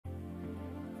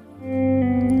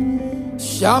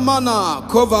Shamana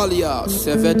Kovalia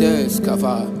Sevedes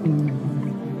Kava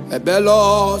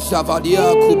Ebelo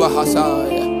Shavadia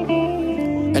Kubahasaya.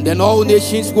 And then all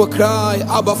nations will cry,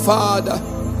 Abba Father.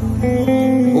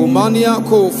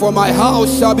 Umaniako, for my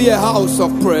house shall be a house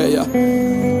of prayer.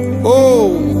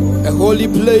 Oh, a holy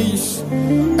place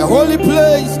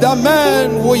that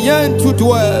man will yearn to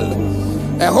dwell.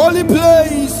 A holy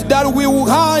place that we will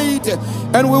hide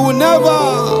and we will never.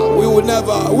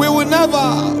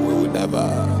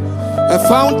 A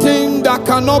fountain that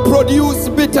cannot produce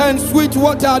bitter and sweet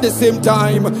water at the same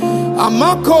time.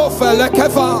 Amako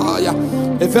felekevaya,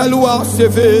 evelua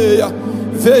sevea,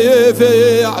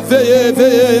 veye.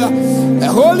 A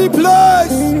holy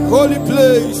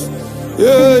place.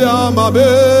 Yeah,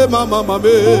 mama.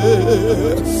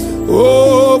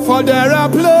 Oh, for there are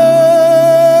places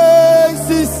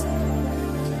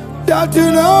that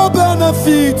do not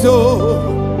benefit.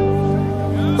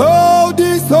 Oh,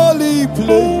 this holy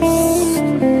place.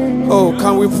 Oh,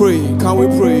 can we pray?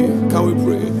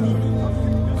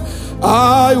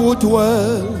 I would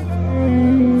dwell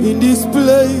in this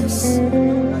place.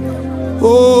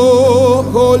 Oh,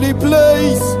 holy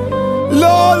place.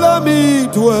 Lord, let me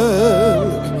dwell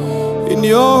in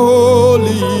your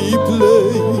holy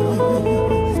place.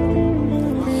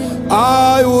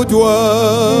 I would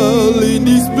dwell in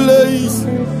this place.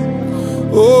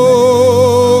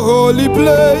 Oh, holy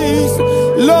place.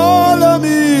 Lord, let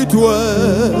me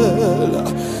dwell.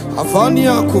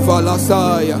 Afania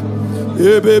kuvalasaya.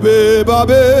 Baby,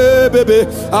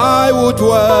 I would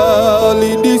dwell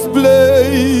in this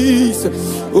place.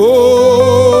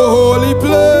 Oh, holy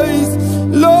place.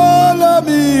 Lord, let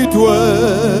me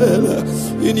dwell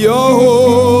in your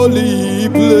holy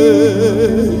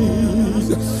place.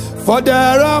 For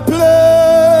there are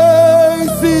places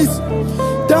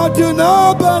that do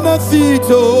not benefit.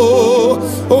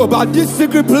 Oh, but this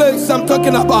secret place I'm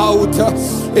talking about,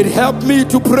 it helped me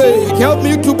to pray.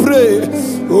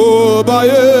 Oh,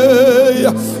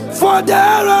 for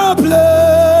there are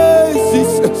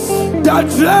places that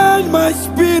drain my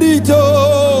spirit.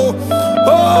 Oh,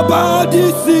 but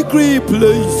this secret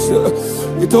place,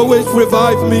 it always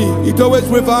revives me.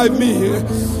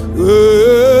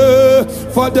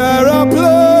 For there are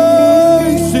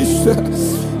places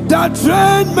that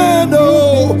drain men,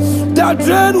 that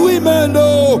drain women,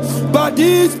 but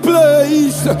this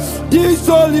place, this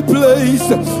holy place,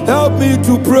 help me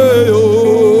to pray.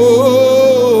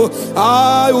 Oh,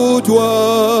 I will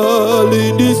dwell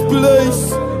in this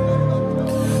place.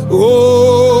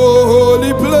 Oh,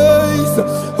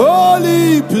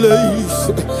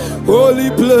 holy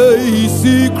place,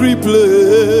 secret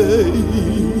place.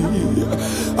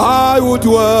 I will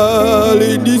dwell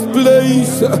in this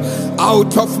place.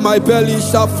 Out of my belly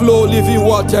shall flow living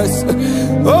waters.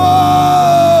 Oh,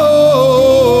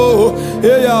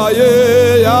 yeah.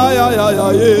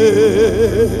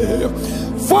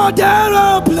 For there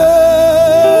are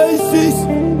places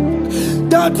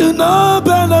that do not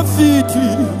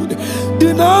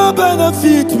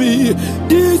benefit me.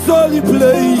 This holy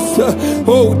place.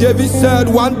 Oh, David said,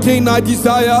 one thing I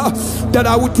desire, that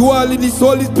I would dwell in this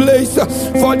holy place.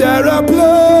 For there are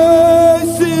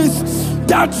places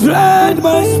that drain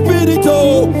my spirit.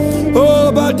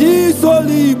 Oh, but this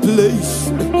holy place,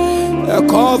 a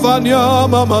covenant,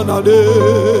 mama,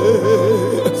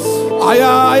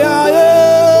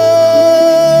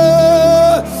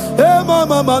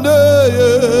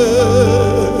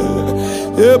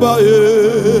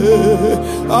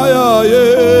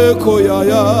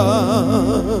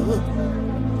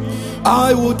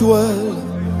 I will dwell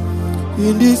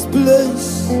in this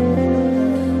place.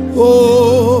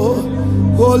 Oh,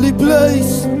 holy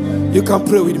place. You can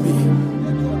pray with me.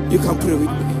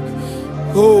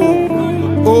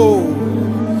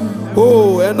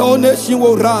 Oh, and all nations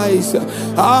will rise.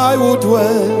 I will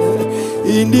dwell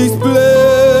in this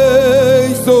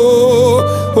place. Oh,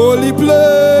 holy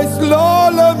place.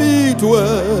 Lord, let me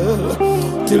dwell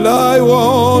till I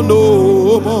want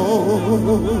no more.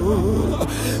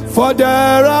 For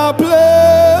there are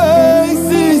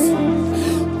places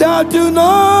that do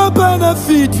not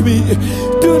benefit me.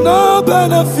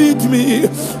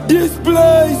 This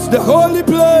place, the holy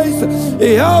place,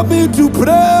 it help me to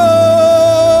pray.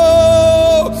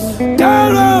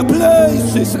 There are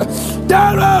places.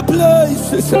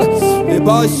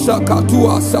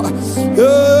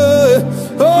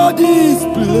 Oh, this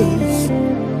place,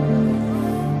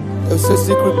 it's a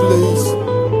secret place.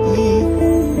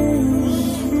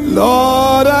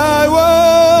 Lord, I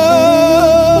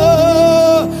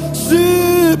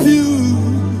worship you.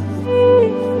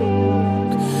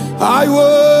 I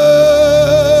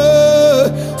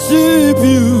worship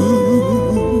you.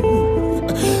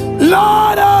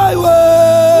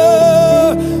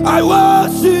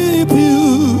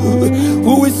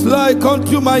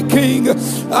 to my King.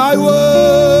 I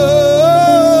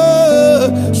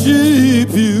worship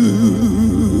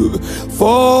you,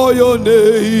 for your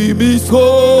name is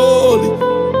holy,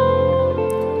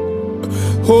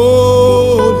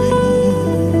 holy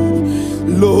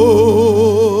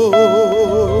Lord.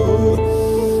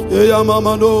 Eya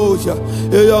mama noja,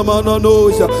 eya mana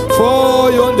noja,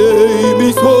 for your name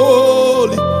is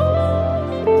holy,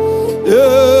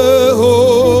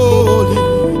 holy,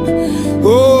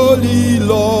 holy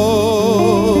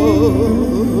Lord.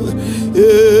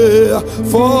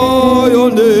 For your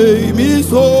name is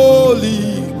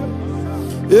holy,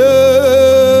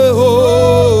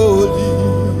 holy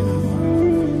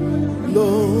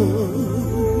Lord.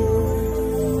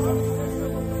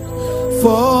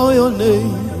 For your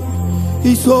name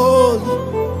is holy,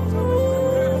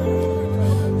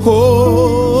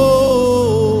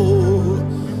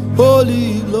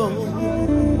 holy Lord.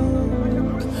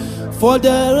 For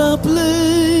there are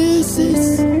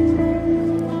places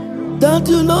that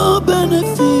do not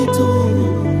benefit.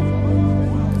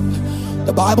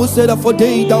 The Bible said that for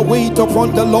they that wait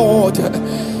upon the Lord,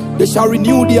 they shall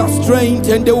renew their strength,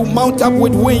 and they will mount up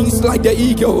with wings like the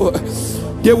eagle.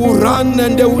 They will run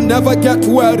and they will never get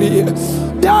weary.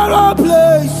 There are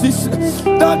places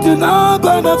that do not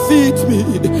benefit me,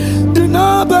 do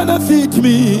not benefit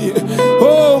me.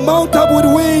 Oh, mount up with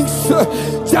wings,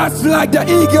 just like the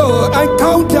eagle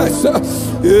encounters.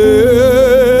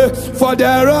 For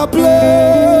there are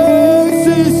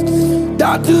places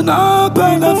that do not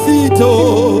benefit.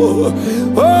 Oh,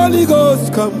 Holy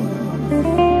Ghost, come.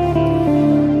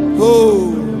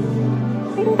 Oh,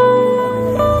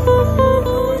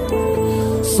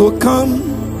 so come,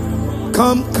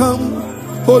 come, come,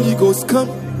 Holy Ghost, come.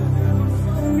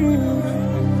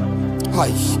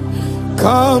 Hi,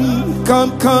 come,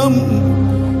 come, come,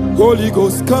 Holy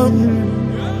Ghost, come.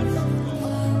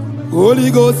 Holy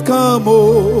Ghost, come,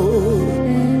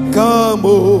 oh, come,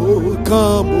 oh,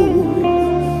 come,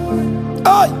 oh.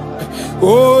 Aye.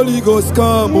 Holy Ghost,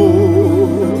 come,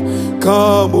 oh,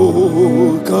 come,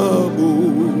 oh, come, oh.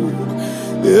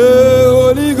 Yeah,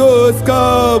 Holy Ghost,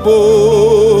 come,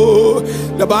 oh.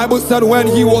 The Bible said when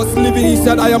he was leaving, he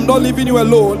said, I am not leaving you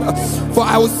alone, for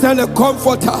I will send a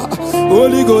comforter.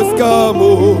 Holy Ghost, come,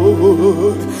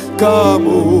 oh, come,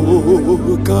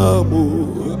 oh, come,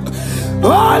 oh.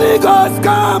 Holy Ghost,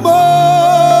 come,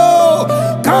 oh,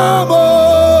 come,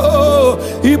 oh.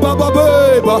 Ibaba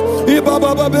beba,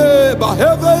 ibaba beba,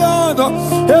 Hevayana,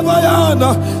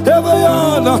 Hevayana,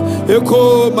 Hevayana,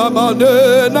 Eko mama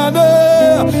ne nane.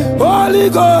 Holy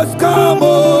Ghost, come,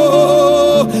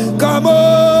 oh, come,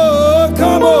 oh,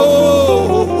 come,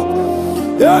 oh.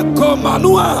 Eko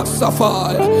manua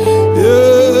safaya,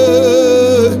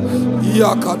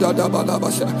 yakada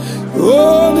balabasha.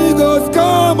 Holy Ghost,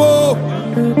 come, oh,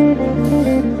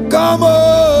 come,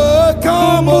 oh,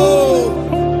 come, oh.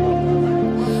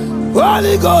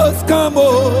 Holy Ghost, come, oh.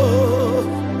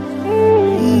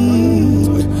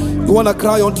 You want to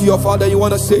cry unto your Father, you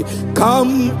want to say,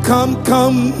 come, come,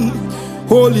 come.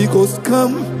 Holy Ghost,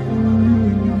 come.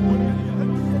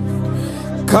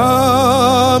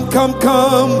 Come, come,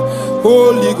 come.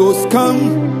 Holy Ghost,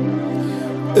 come.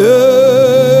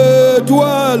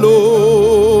 Dwell,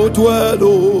 oh, dwell,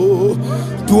 oh,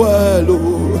 dwell,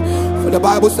 oh. For the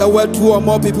Bible says where two or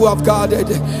more people have gathered,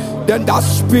 then that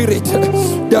spirit,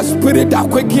 the spirit that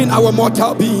quicken our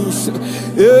mortal beings.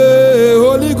 Hey,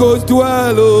 Holy Ghost,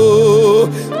 dwell, oh,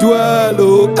 dwell,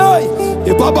 oh.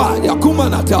 Hey, Baba,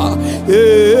 Yakumanata.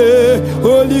 Hey,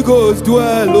 Holy Ghost,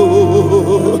 dwell,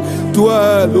 oh,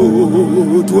 dwell,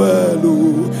 oh, dwell,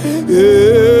 oh.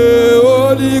 Hey,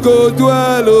 Holy Ghost,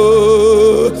 dwell,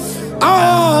 oh.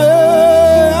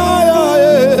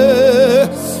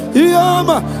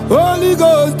 Holy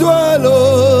Ghost, dwell, oh.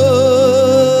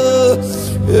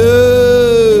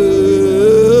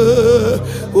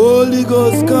 Holy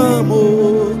Ghost, come,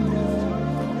 oh,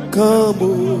 come,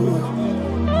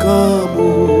 oh, come, oh.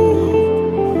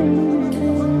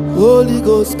 Holy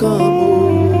Ghost, come,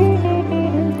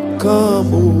 oh,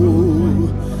 come, oh,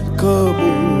 come,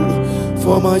 oh.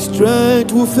 For my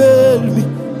strength will fail me,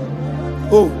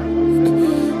 oh,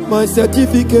 my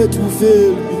certificate will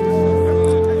fail me.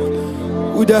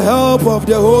 With the help of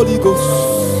the Holy Ghost,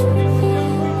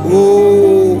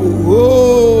 oh,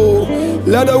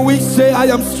 let the weak say I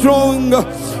am strong.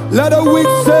 Let the weak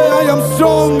say I am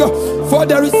strong, for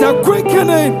there is a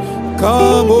quickening.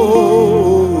 Come,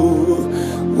 oh,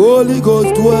 Holy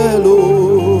Ghost, dwell,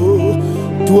 oh,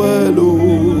 dwell,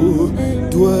 oh,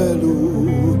 dwell,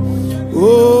 oh.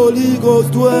 Holy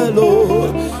Ghost, dwell,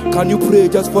 oh. Can you pray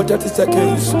just for 30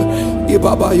 seconds?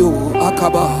 Ibabayo,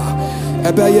 Akaba.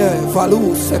 Ebeye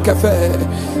valu sekefe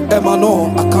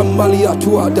emano akambalia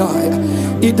tuadaya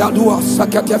idadua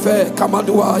saketefe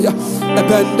kamaduaya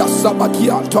ebenda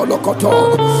sabakia tolokoto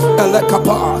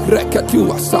elekapa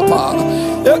reketua sapa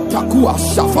etakua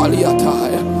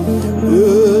shafaliataya.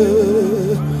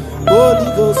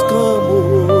 Holy Ghost come,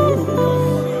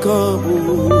 come,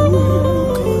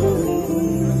 come.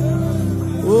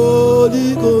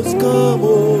 Holy Ghost come,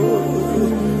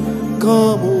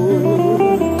 come,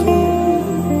 come.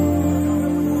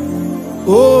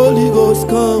 Holy Ghost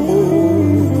come.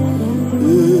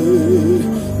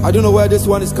 I don't know where this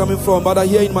one is coming from, but I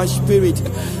hear in my spirit.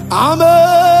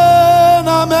 Amen,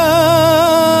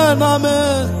 amen,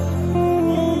 amen.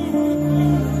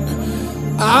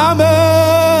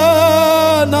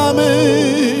 Amen,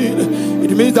 amen.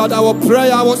 It means that our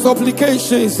prayer, our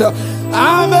supplications, amen,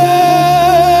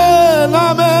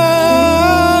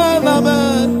 amen,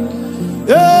 amen.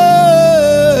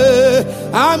 Yeah,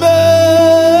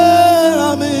 amen,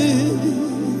 amen.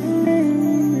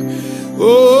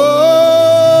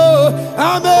 Oh,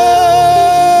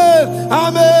 amen,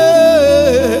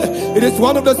 amen. It is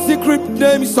one of the secret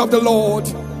names of the Lord.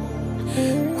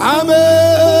 Amen.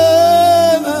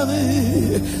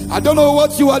 I don't know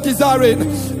what you are desiring,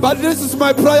 but this is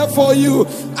my prayer for you.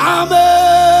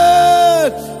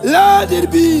 Amen. Let it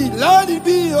be. Let it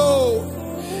be. Oh,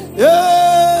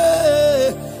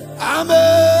 yeah.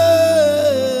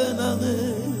 Amen.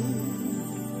 Amen.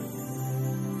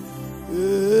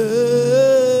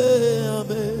 Yeah.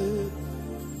 Amen.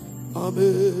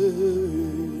 Amen.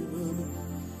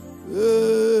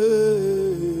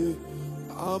 Yeah.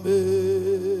 Amen.